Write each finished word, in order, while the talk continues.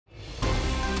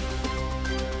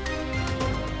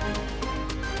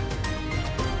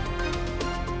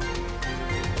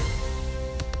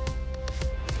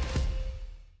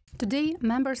Today,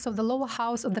 members of the lower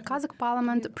house of the Kazakh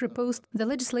Parliament proposed the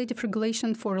legislative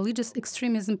regulation for religious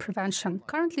extremism prevention.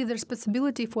 Currently, the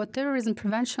responsibility for terrorism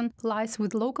prevention lies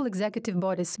with local executive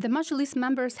bodies. The Mazhilis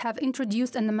members have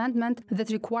introduced an amendment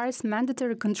that requires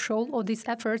mandatory control of these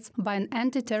efforts by an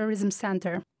anti-terrorism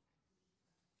center.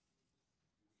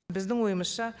 Біздің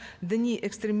ойымызша, діни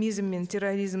экстремизм мен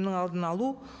терроризмнің алдын алу,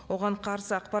 оған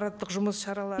қарсы ақпараттық жұмыс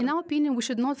шаралары. In our opinion, we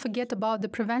should not forget about the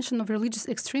prevention of religious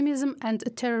extremism and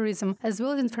terrorism, as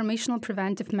well as informational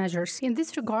preventive measures. In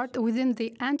this regard, within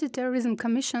the Anti-Terrorism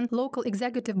Commission, local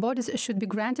executive bodies should be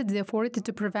granted the authority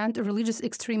to prevent religious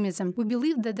extremism. We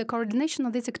believe that the coordination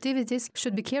of these activities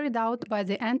should be carried out by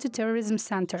the Anti-Terrorism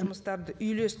Center. Жұмыстарды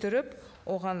үйлестіріп,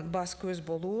 оған бас көз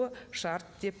болуы шарт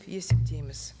деп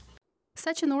есептейміз.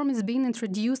 Such a norm is being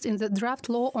introduced in the draft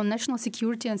law on national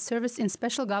security and service in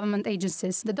special government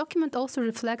agencies. The document also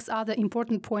reflects other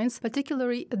important points,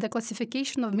 particularly the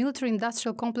classification of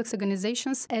military-industrial complex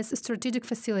organizations as strategic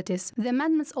facilities. The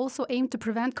amendments also aim to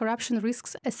prevent corruption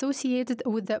risks associated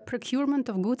with the procurement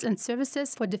of goods and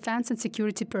services for defense and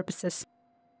security purposes.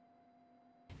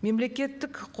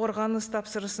 Мемлекеттік қорғаныс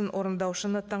тапсырысын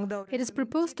орындаушыны таңдау. It is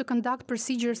proposed to conduct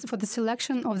procedures for the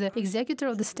selection of the executor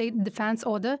of the state defense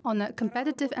order on a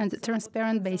competitive and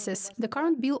transparent basis. The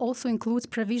current bill also includes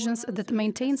provisions that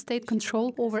maintain state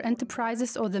control over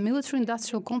enterprises or the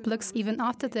military-industrial complex even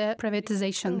after their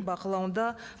privatization.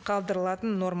 Бақылауында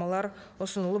қалдырылатын нормалар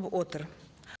ұсынылып отыр.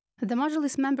 The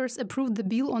Mazhilis members approved the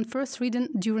bill on first reading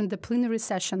during the plenary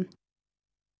session.